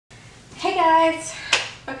Hey guys!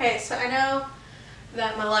 Okay, so I know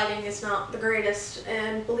that my lighting is not the greatest,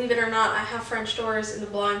 and believe it or not, I have French doors and the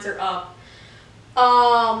blinds are up.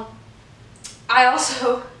 I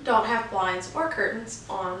also don't have blinds or curtains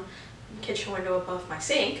on the kitchen window above my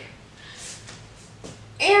sink.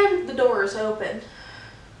 And the door is open.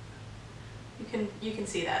 You can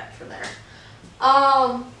see that from there.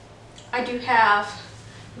 I do have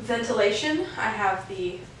ventilation. I have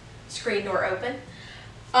the screen door open.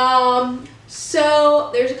 So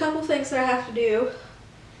there's a couple things that I have to do.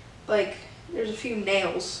 Like, there's a few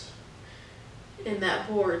nails in that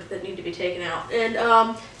board that need to be taken out. And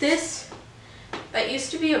that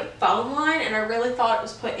used to be a phone line, and I really thought it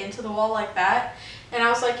was put into the wall like that. And I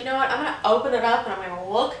was like, you know what, I'm gonna open it up and I'm gonna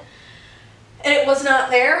look. And it was not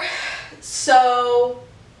there. So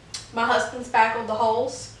my husband spackled the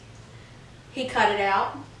holes. He cut it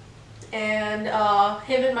out. And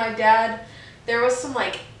him and my dad, there was some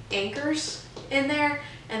like anchors in there,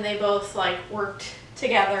 and they both like worked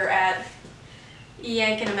together at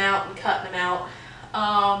yanking them out and cutting them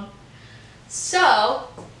out. So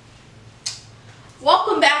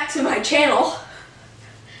welcome back to my channel.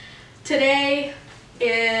 Today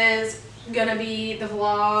is gonna be the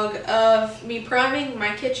vlog of me priming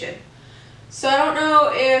my kitchen. So I don't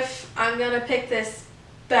know if I'm gonna pick this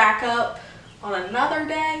back up on another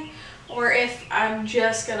day or if I'm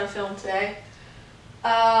just gonna film today.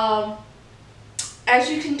 As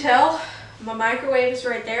you can tell, my microwave is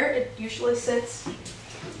right there. It usually sits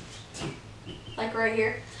like right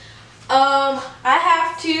here. I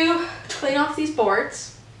have to clean off these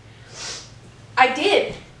boards. I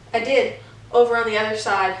did over on the other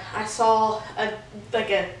side. I saw a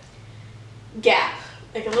gap,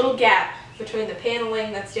 like a little gap between the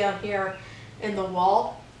paneling that's down here and the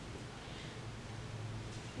wall.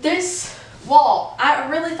 This wall, I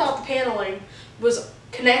really thought the paneling was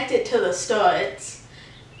connected to the studs.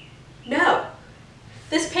 No,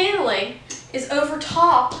 this paneling is over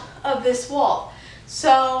top of this wall.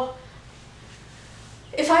 So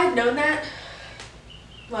if I had known that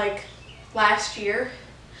like last year,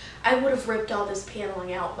 I would have ripped all this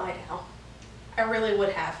paneling out by now. I really would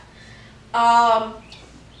have.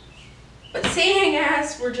 But seeing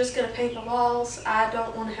as we're just gonna paint the walls, I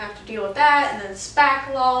don't want to have to deal with that and then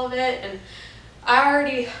spackle all of it. And I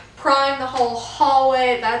already primed the whole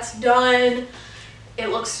hallway. That's done. It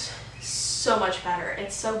looks so much better.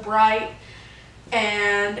 It's so bright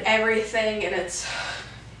and everything, and it's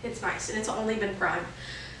nice, and it's only been primed.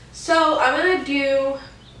 So I'm gonna do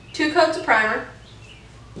 2 coats of primer.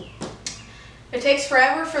 It takes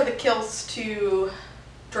forever for the kills to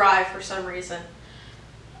dry for some reason.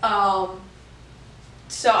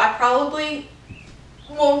 So I probably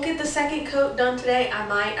won't get the second coat done today. I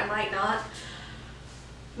might not.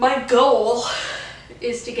 My goal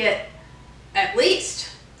is to get at least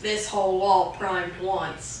this whole wall primed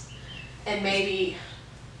once, and maybe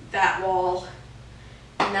that wall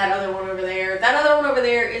and that other one over there. That other one over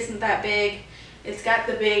there isn't that big. It's got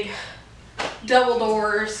the big double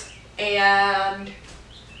doors and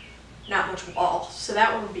not much wall, so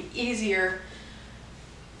that one would be easier-ish.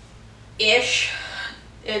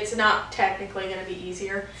 It's not technically going to be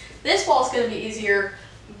easier. This wall's going to be easier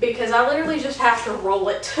because I literally just have to roll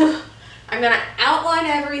it. I'm going to outline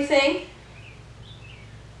everything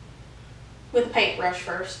with a paintbrush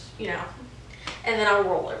first, you know, and then I'll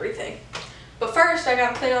roll everything. But first I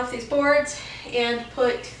got to clean off these boards and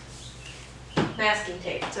put masking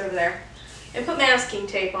tape. It's over there. And put masking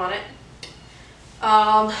tape on it.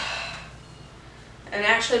 And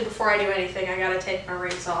actually, before I do anything, I gotta take my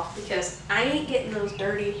rings off because I ain't getting those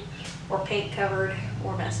dirty or paint covered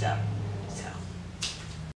or messed up. So.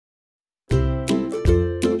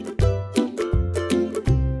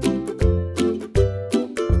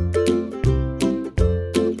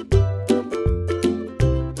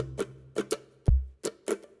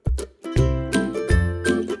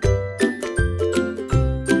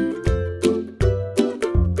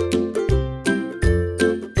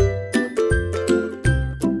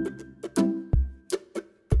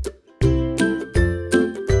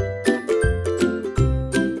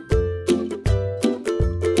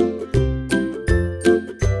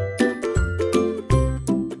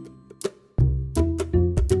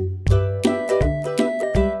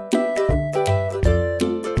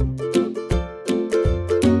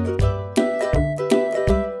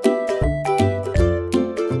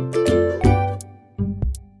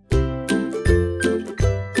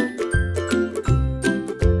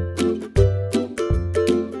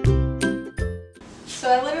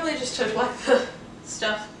 Took like the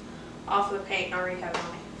stuff off of the paint and already have it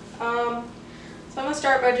on me. So I'm going to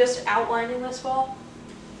start by just outlining this wall.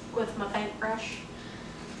 with my paintbrush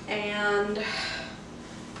and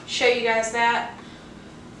show you guys that.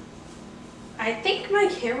 I think my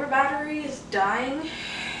camera battery is dying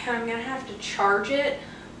and I'm gonna have to charge it.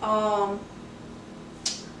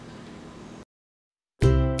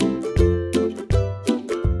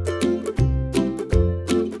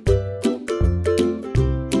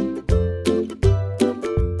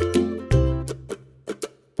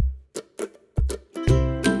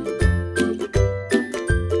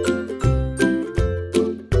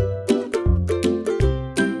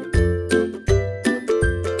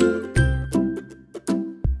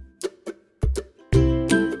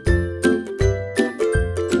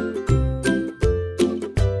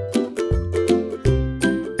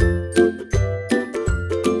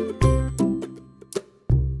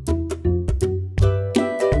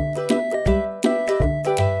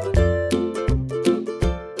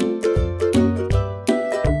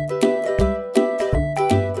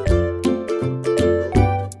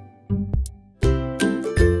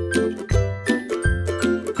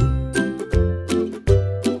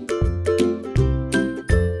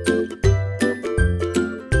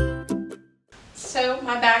 So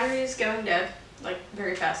my battery is going dead, like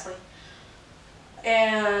very fastly.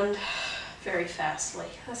 And very fastly,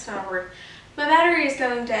 that's not a word. My battery is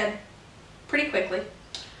going dead pretty quickly.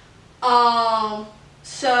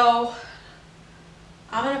 So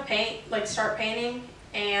I'm gonna start painting,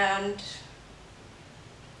 and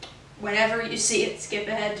whenever you see it skip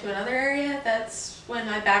ahead to another area, that's when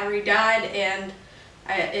my battery died and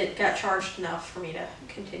it got charged enough for me to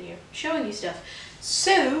continue showing you stuff.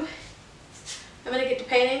 So I'm gonna get to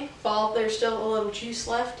painting while there's still a little juice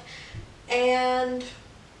left, and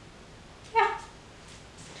yeah.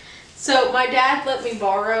 So my dad let me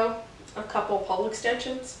borrow a couple pole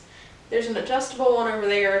extensions. There's an adjustable one over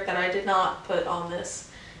there that I did not put on this,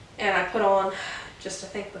 and I put on just I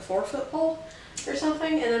think the 4-foot pole or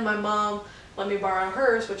something, and then my mom let me borrow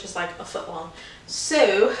hers, which is like a foot long.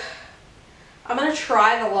 So I'm gonna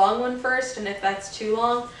try the long one first, and if that's too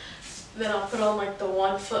long, then I'll put on like the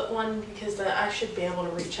 1-foot one, because then I should be able to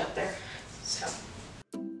reach up there. So.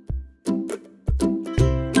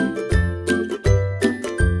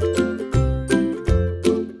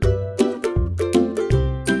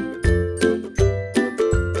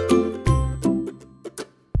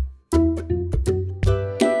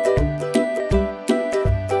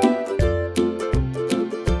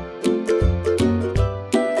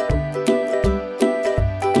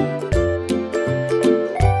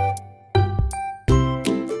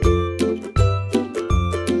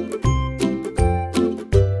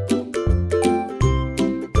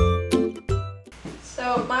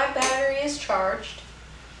 My battery is charged.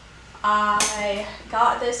 I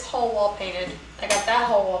got this whole wall painted. I got that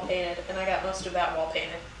whole wall painted, and I got most of that wall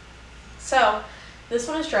painted. So this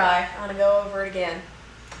one is dry. I'm gonna go over it again,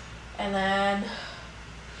 and then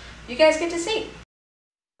you guys get to see.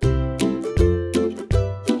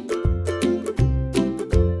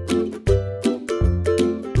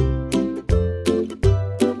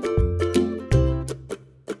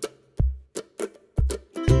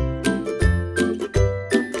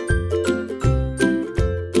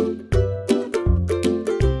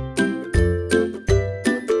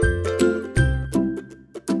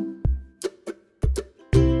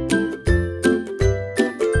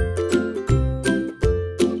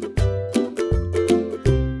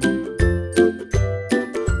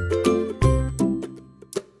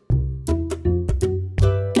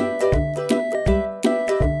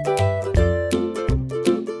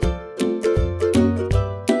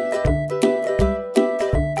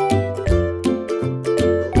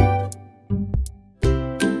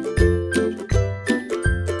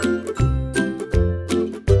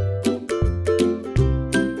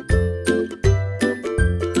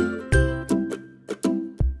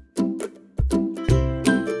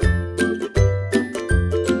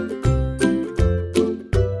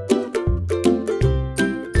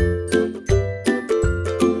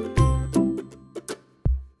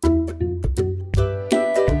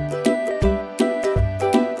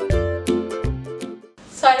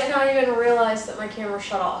 That my camera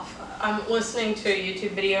shut off. I'm listening to a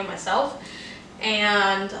YouTube video myself,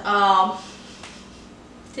 and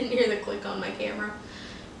didn't hear the click on my camera.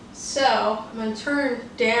 So I'm going to turn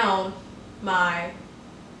down my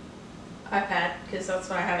iPad, because that's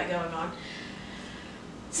what I have it going on,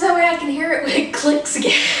 so that way I can hear it when it clicks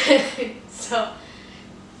again. So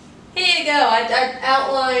here you go. I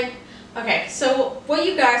outlined. Okay, so what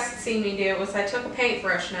you guys seen me do was I took a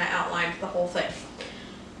paintbrush and I outlined the whole thing.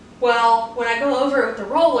 Well, when I go over it with the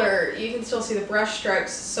roller, you can still see the brush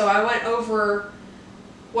strokes, so I went over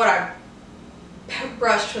what I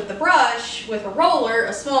brushed with the brush, with a roller,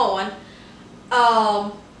 a small one.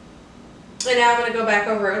 And now I'm going to go back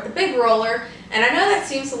over it with the big roller. And I know that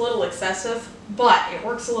seems a little excessive, but it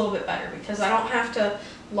works a little bit better because I don't have to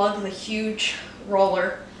lug the huge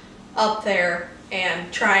roller up there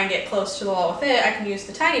and try and get close to the wall with it. I can use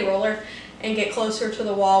the tiny roller and get closer to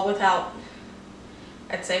the wall without,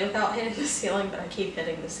 I'd say without hitting the ceiling, but I keep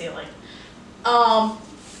hitting the ceiling.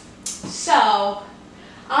 So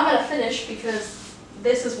I'm going to finish because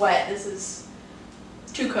this is wet. This is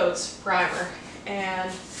 2 coats primer,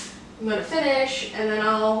 and I'm going to finish and then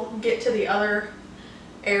I'll get to the other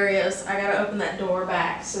areas. I got to open that door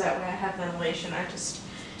back so that way I have ventilation. I just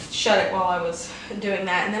shut it while I was doing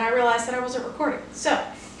that, and then I realized that I wasn't recording. So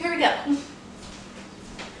here we go.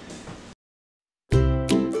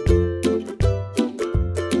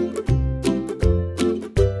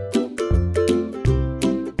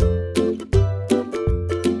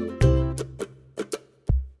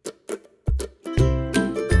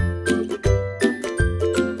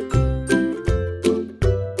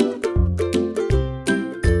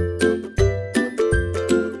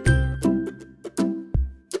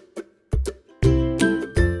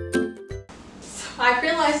 I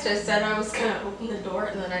realized I said I was going to open the door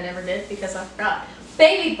and then I never did because I forgot.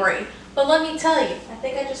 Baby brain. But let me tell you, I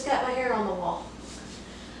think I just got my hair on the wall.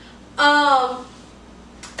 I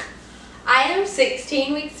am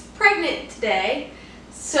 16 weeks pregnant today.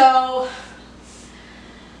 So,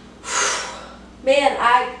 man,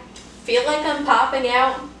 I feel like I'm popping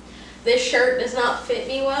out. This shirt does not fit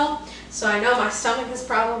me well. So I know my stomach has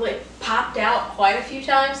probably popped out quite a few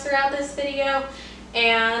times throughout this video.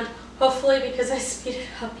 And hopefully, because I speed it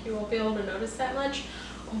up, you won't be able to notice that much,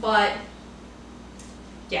 but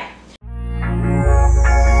yeah.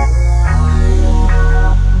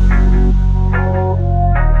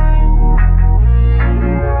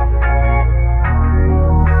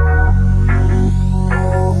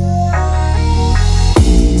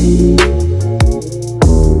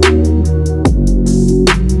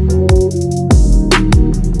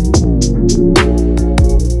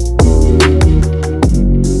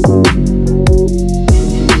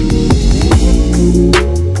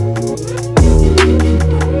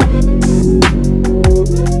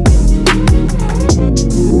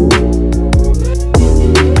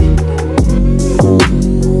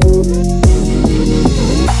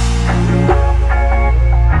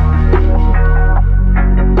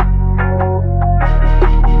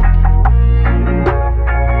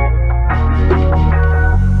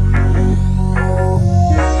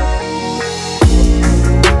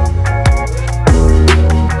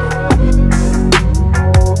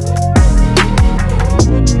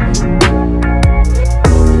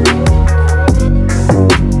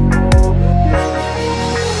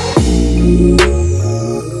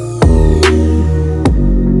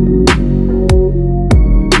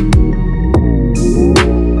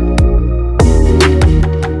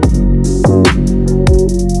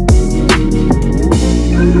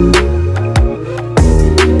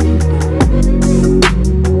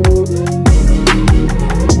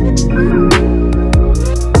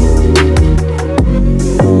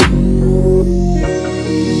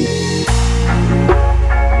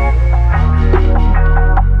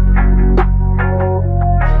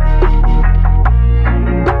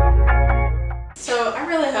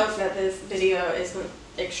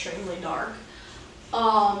 Extremely dark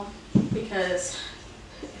because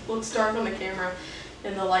it looks dark on the camera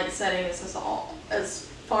and the light setting is as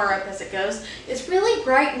far up as it goes. It's really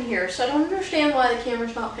bright in here, so I don't understand why the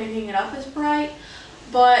camera's not picking it up as bright,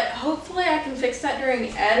 but hopefully I can fix that during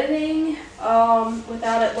editing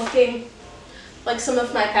without it looking like some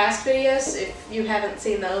of my past videos. If you haven't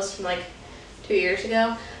seen those from like 2 years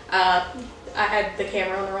ago, I had the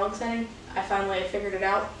camera on the wrong setting. I finally figured it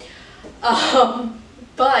out.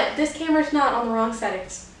 But this camera's not on the wrong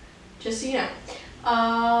settings, just so you know.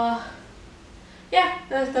 Yeah,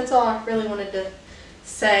 that's all I really wanted to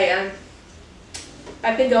say.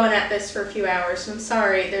 I've been going at this for a few hours, and I'm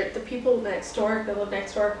sorry. The people next door, that live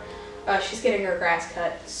next door, she's getting her grass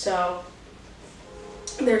cut, so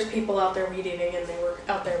there's people out there weed eating, and they were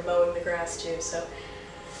out there mowing the grass too. So,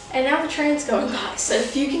 and now the train's going by, so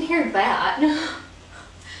if you can hear that,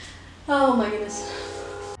 oh my goodness.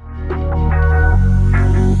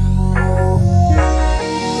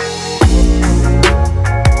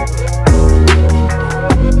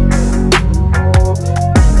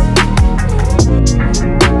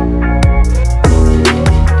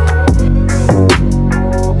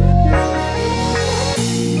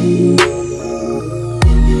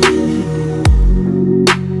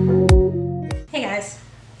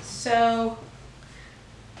 So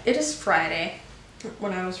it is Friday.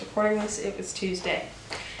 was recording this, it was Tuesday.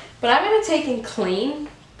 But I'm going to take and clean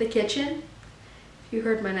the kitchen. If you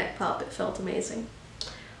heard my neck pop, it felt amazing.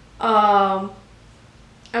 I'm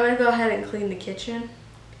going to go ahead and clean the kitchen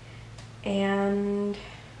and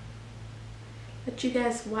let you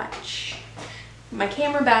guys watch. My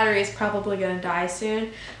camera battery is probably going to die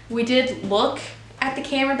soon. We did look at the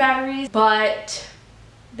camera batteries, but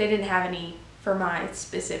they didn't have any for my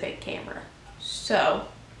specific camera. So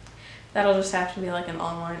that'll just have to be like an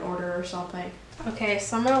online order or something. Okay,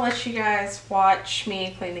 so I'm gonna let you guys watch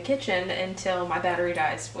me clean the kitchen until my battery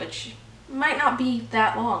dies, which might not be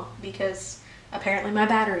that long because apparently my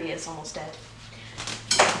battery is almost dead.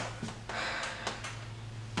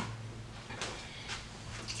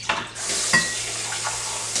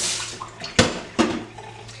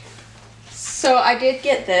 So I did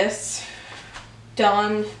get this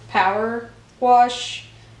Dawn Power Wash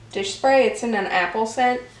dish spray. It's in an apple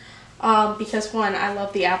scent. Because one, I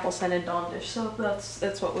love the apple scented Dawn dish soap.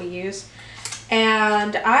 That's what we use.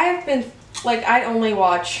 And I've been, like, I only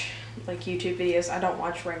watch, like, YouTube videos. I don't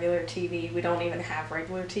watch regular TV. We don't even have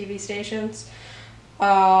regular TV stations.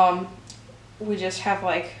 We just have,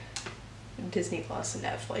 like, Disney Plus and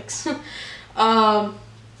Netflix.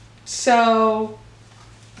 So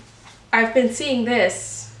I've been seeing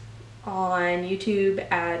this on YouTube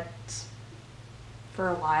ads for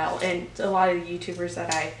a while, and a lot of the YouTubers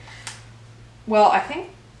that I think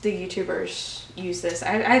the YouTubers use this.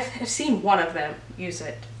 I've seen one of them use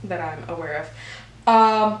it that I'm aware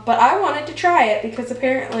of. But I wanted to try it because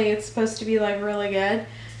apparently it's supposed to be like really good,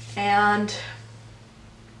 and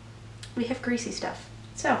we have greasy stuff.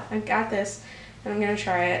 So I got this and I'm gonna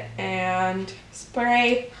try it and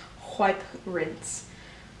spray, wipe, rinse.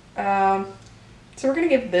 So we're gonna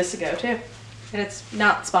give this a go too. And it's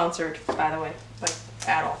not sponsored, by the way, like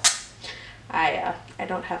at all. I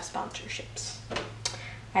don't have sponsorships.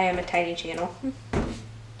 I am a tiny channel.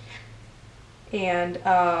 And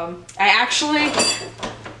I actually,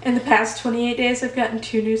 in the past 28 days, I've gotten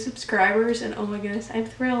 2 new subscribers, and oh my goodness, I'm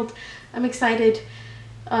thrilled. I'm excited.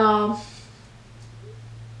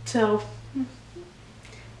 So,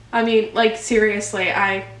 I mean, like, seriously,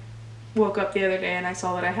 I woke up the other day and I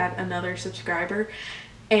saw that I had another subscriber,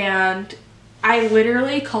 and I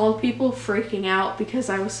literally called people freaking out because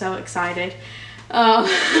I was so excited.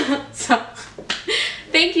 So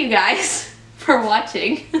thank you guys for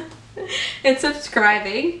watching and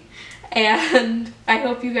subscribing, and I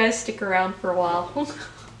hope you guys stick around for a while.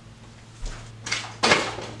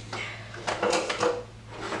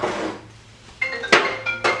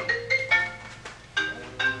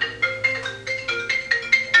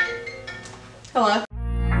 Hello.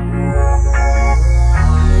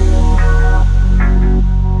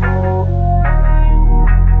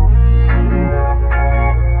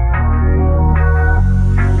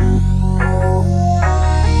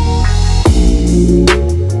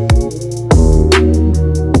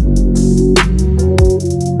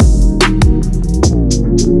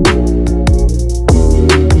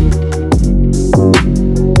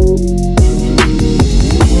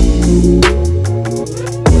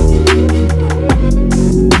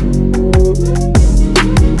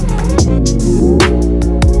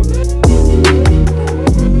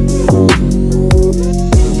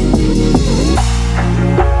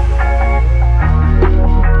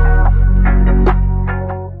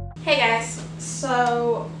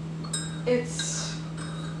 It's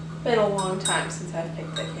been a long time since I've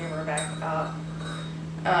picked the camera back up.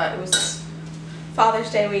 It was Father's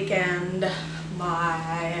Day weekend,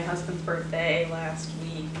 my husband's birthday last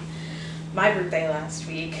week, my birthday last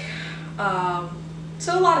week.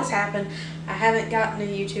 So a lot has happened. I haven't gotten a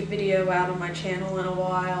YouTube video out on my channel in a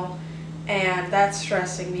while, and that's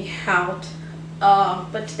stressing me out.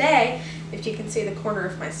 But today, if you can see the corner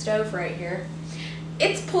of my stove right here,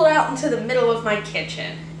 it's pulled out into the middle of my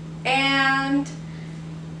kitchen, and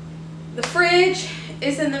the fridge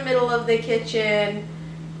is in the middle of the kitchen,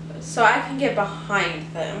 so I can get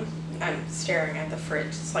behind them. I'm staring at the fridge,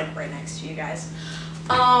 it's like right next to you guys.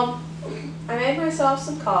 I made myself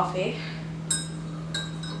some coffee.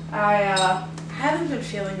 I haven't been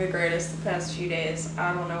feeling the greatest the past few days.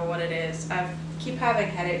 I don't know what it is. I keep having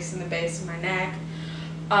headaches in the base of my neck.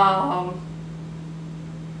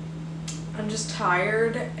 I'm just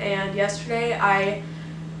tired, and yesterday I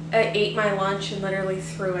ate my lunch and literally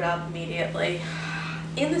threw it up immediately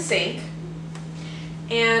in the sink,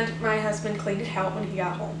 and my husband cleaned it out when he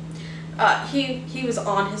got home. He was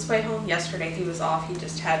on his way home yesterday. He was off. He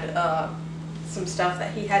just had some stuff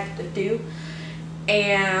that he had to do,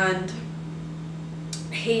 and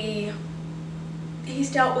he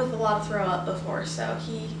he's dealt with a lot of throw up before, so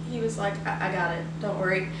he was like, I got it, don't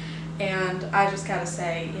worry. And I just gotta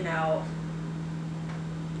say, you know,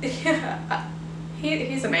 yeah,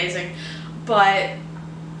 he's amazing, but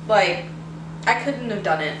like, I couldn't have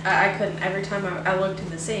done it. I couldn't. Every time I looked in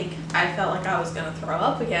the sink, I felt like I was gonna throw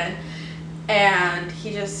up again. And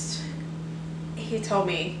he told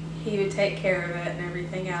me he would take care of it and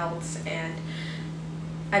everything else. And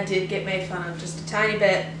I did get made fun of just a tiny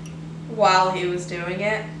bit while he was doing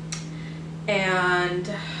it.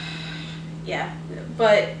 And yeah,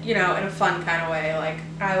 but you know, in a fun kind of way. Like,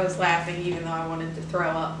 I was laughing even though I wanted to throw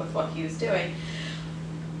up with what he was doing.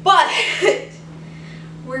 But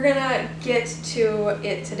we're gonna get to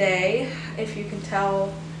it today. If you can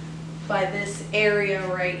tell by this area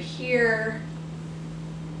right here,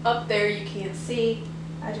 up there you can't see.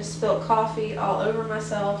 I just spilled coffee all over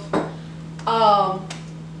myself.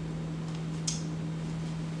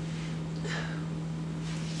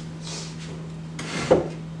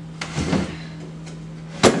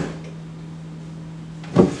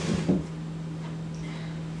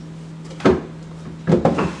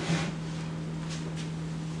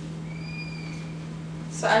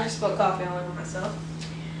 So I just spilled coffee all over myself.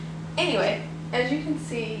 Anyway, as you can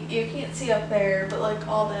see, you can't see up there, but like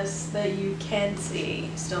all this that you can see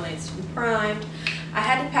still needs to be primed. I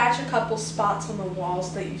had to patch a couple spots on the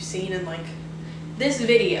walls that you've seen in like this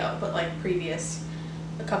video, but like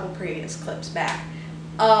a couple previous clips back.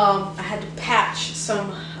 I had to patch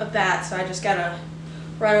some of that, so I just gotta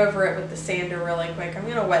run over it with the sander really quick. I'm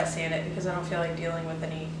gonna wet sand it because I don't feel like dealing with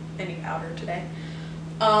any powder today.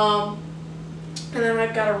 And then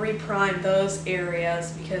I've got to reprime those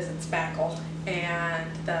areas because it's spackle, and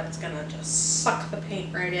that's gonna just suck the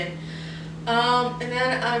paint right in. And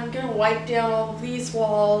then I'm gonna wipe down all of these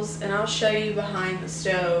walls, and I'll show you behind the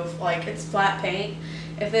stove. Like, it's flat paint.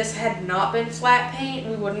 If this had not been flat paint,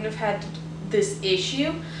 we wouldn't have had this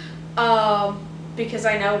issue, because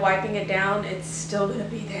I know wiping it down, it's still gonna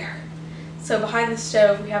be there. So behind the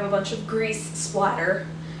stove, we have a bunch of grease splatter.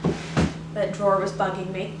 That drawer was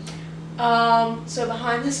bugging me. So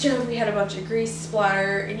behind the stove we had a bunch of grease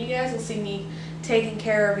splatter, and you guys will see me taking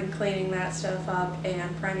care of and cleaning that stuff up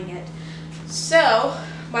and priming it. So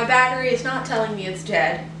my battery is not telling me it's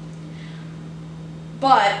dead,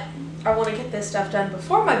 but I want to get this stuff done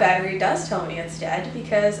before my battery does tell me it's dead,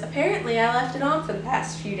 because apparently I left it on for the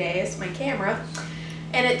past few days, my camera,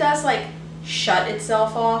 and it does like shut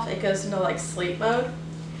itself off. It goes into like sleep mode.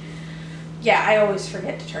 Yeah, I always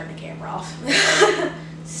forget to turn the camera off.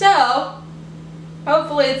 So,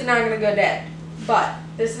 hopefully it's not going to go dead. But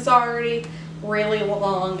this is already really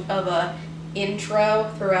long of a intro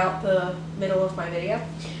throughout the middle of my video.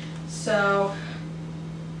 So,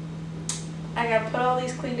 I got to put all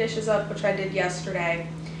these clean dishes up, which I did yesterday.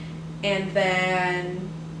 And then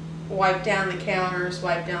wipe down the counters,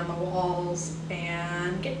 wipe down the walls,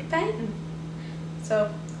 and get to painting.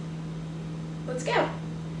 So, let's go.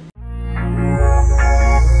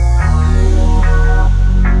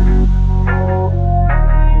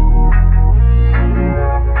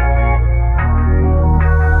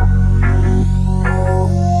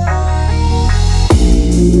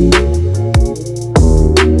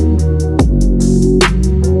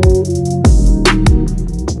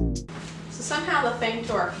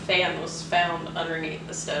 Underneath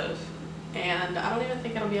the stove, and I don't even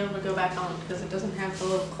think it'll be able to go back on because it doesn't have the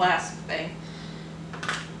little clasp thing.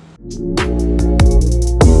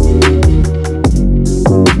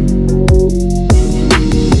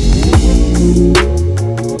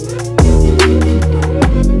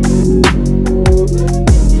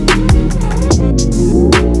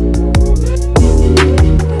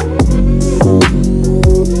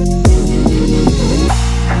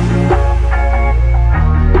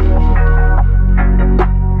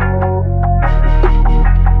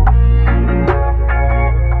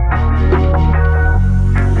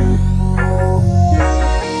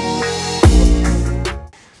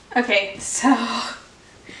 Okay, so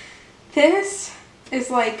this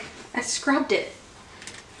is like, I scrubbed it,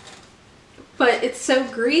 but it's so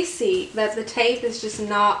greasy that the tape is just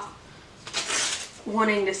not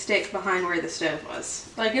wanting to stick behind where the stove was.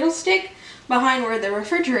 Like, it'll stick behind where the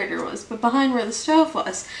refrigerator was, but behind where the stove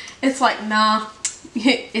was, it's like, nah,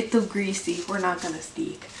 it's too greasy, we're not gonna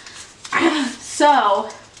stick. So,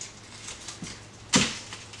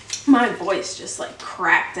 my voice just like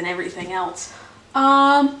cracked and everything else.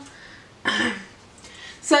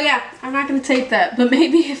 So yeah, I'm not gonna tape that, but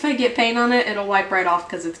maybe if I get paint on it, it'll wipe right off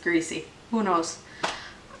because it's greasy. Who knows?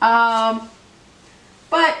 But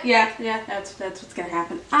yeah, that's what's gonna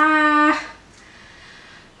happen. I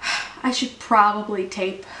should probably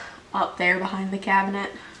tape up there behind the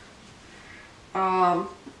cabinet. And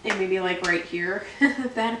maybe like right here.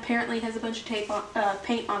 That apparently has a bunch of tape on,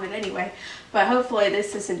 paint on it anyway. But hopefully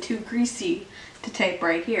this isn't too greasy to tape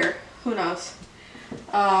right here. Who knows?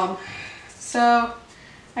 So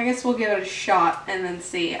I guess we'll give it a shot and then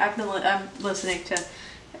see. I'm listening to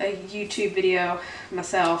a YouTube video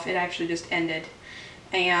myself. It actually just ended,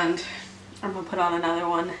 and I'm gonna put on another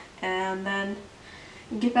one and then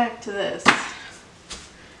get back to this.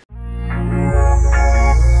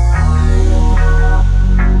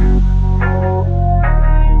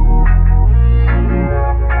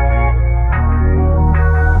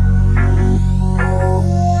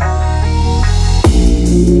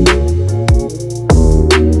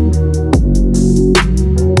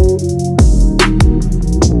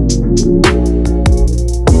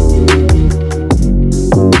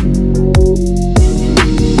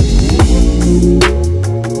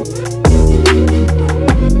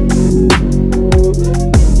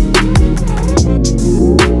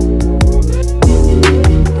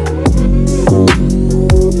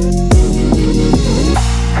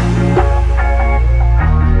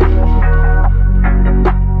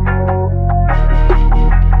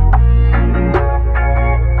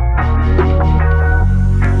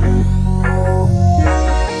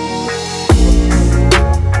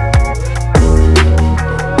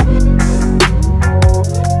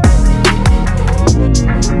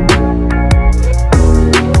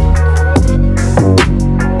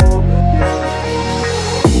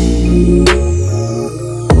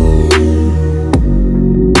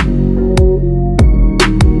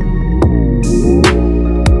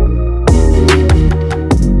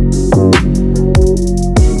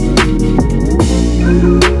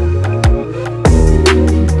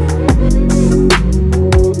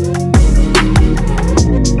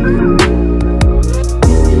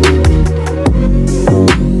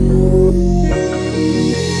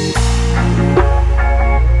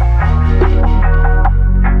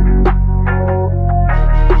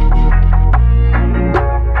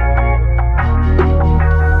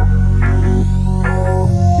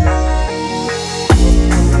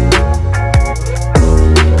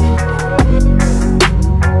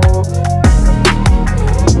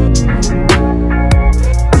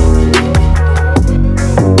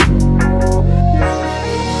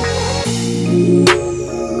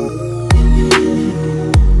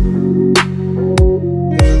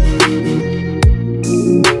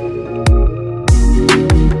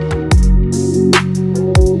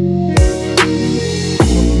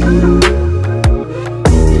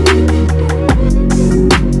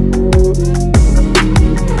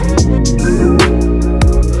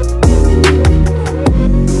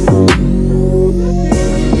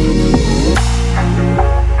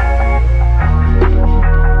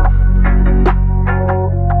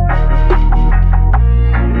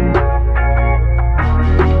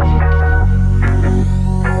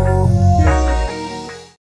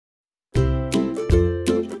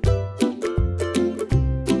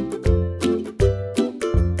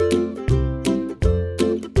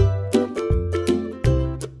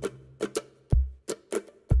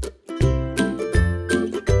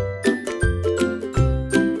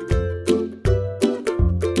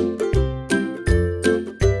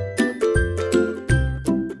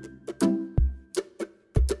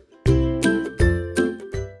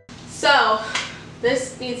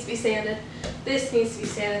 This needs to be sanded. This needs to be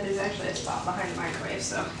sanded. There's actually a spot behind the microwave,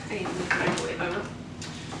 so I need to move the microwave over.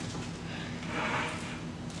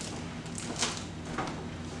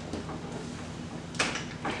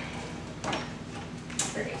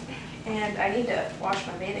 Great. And I need to wash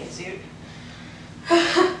my bathing suit.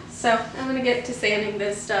 So I'm going to get to sanding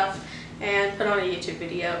this stuff and put on a YouTube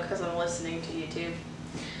video because I'm listening to YouTube.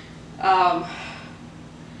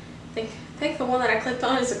 I think the one that I clicked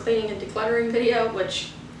on is a cleaning and decluttering video, which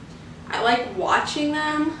I like watching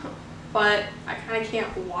them, but I kind of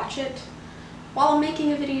can't watch it while I'm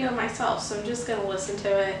making a video myself, so I'm just going to listen to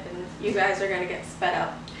it, and you guys are going to get sped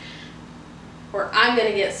up. Or I'm going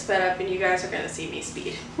to get sped up and you guys are going to see me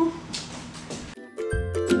speed.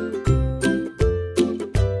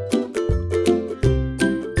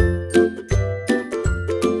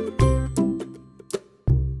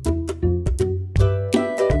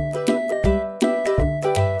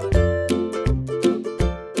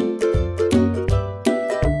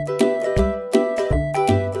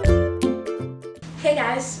 Hey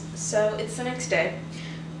guys, so it's the next day.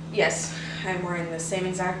 Yes, I'm wearing the same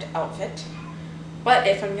exact outfit, but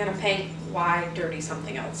if I'm gonna paint, why dirty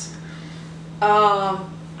something else?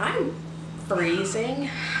 I'm freezing.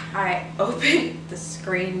 I opened the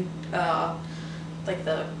screen, like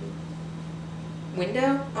the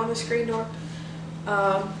window on the screen door.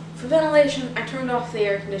 For ventilation, I turned off the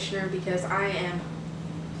air conditioner because I am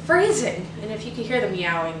freezing. And if you can hear the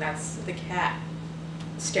meowing, that's the cat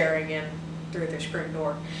staring in through the screen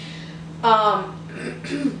door.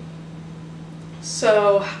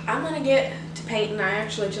 So I'm gonna get to painting. I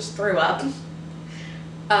actually just threw up.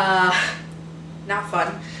 Not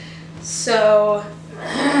fun. So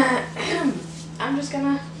I'm just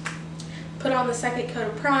gonna put on the second coat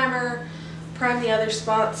of primer, prime the other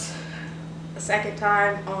spots a second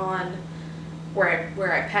time on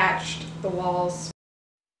where I patched the walls.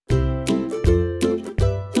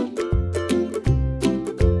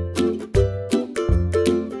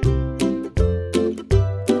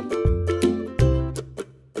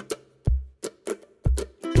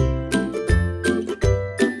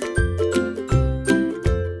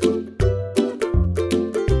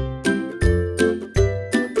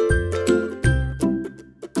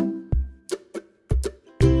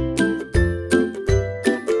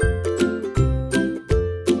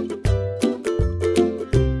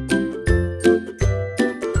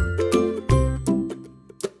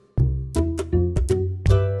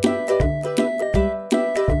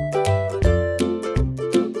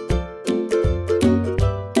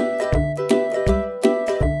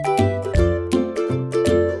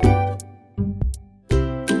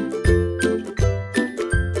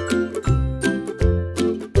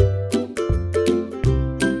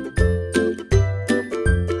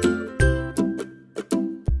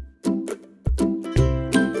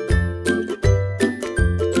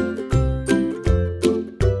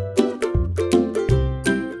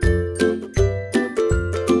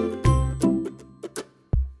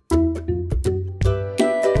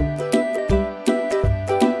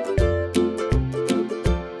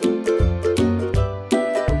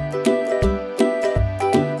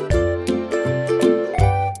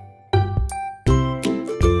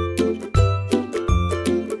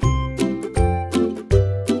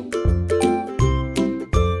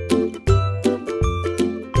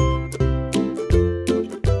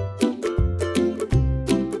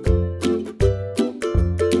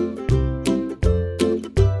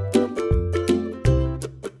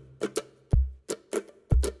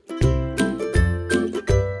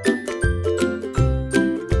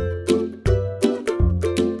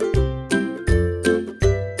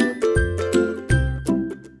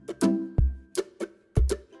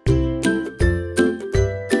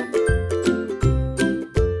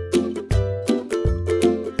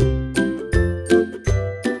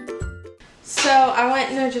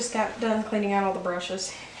 I just got done cleaning out all the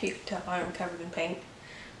brushes. You can tell I'm covered in paint.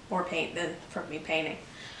 More paint than from me painting.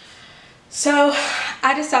 So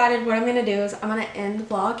I decided what I'm going to do is I'm going to end the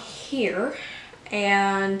vlog here.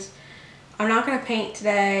 And I'm not going to paint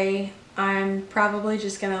today. I'm probably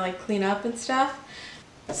just going to like clean up and stuff.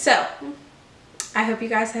 So I hope you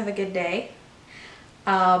guys have a good day.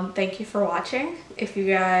 Thank you for watching. If you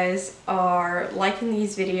guys are liking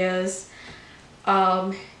these videos,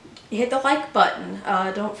 hit the like button.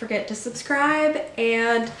 Don't forget to subscribe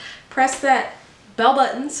and press that bell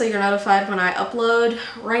button so you're notified when I upload.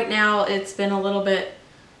 Right now it's been a little bit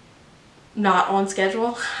not on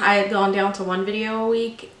schedule. I had gone down to one video a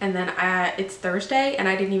week, and then it's Thursday and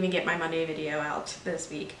I didn't even get my Monday video out this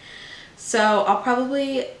week. So I'll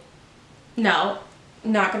probably, no,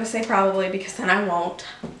 not gonna say probably because then I won't.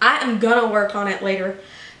 I am gonna work on it later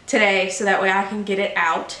today so that way I can get it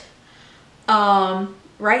out.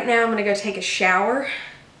 Right now I'm gonna go take a shower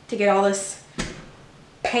to get all this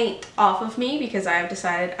paint off of me because I have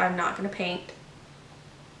decided I'm not gonna paint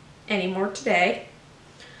anymore today.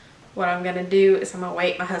 What I'm gonna do is I'm gonna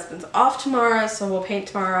wait. My husband's off tomorrow, so we'll paint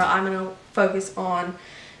tomorrow. I'm gonna focus on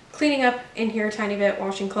cleaning up in here a tiny bit,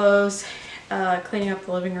 washing clothes, cleaning up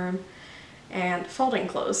the living room, and folding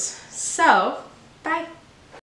clothes. So, bye.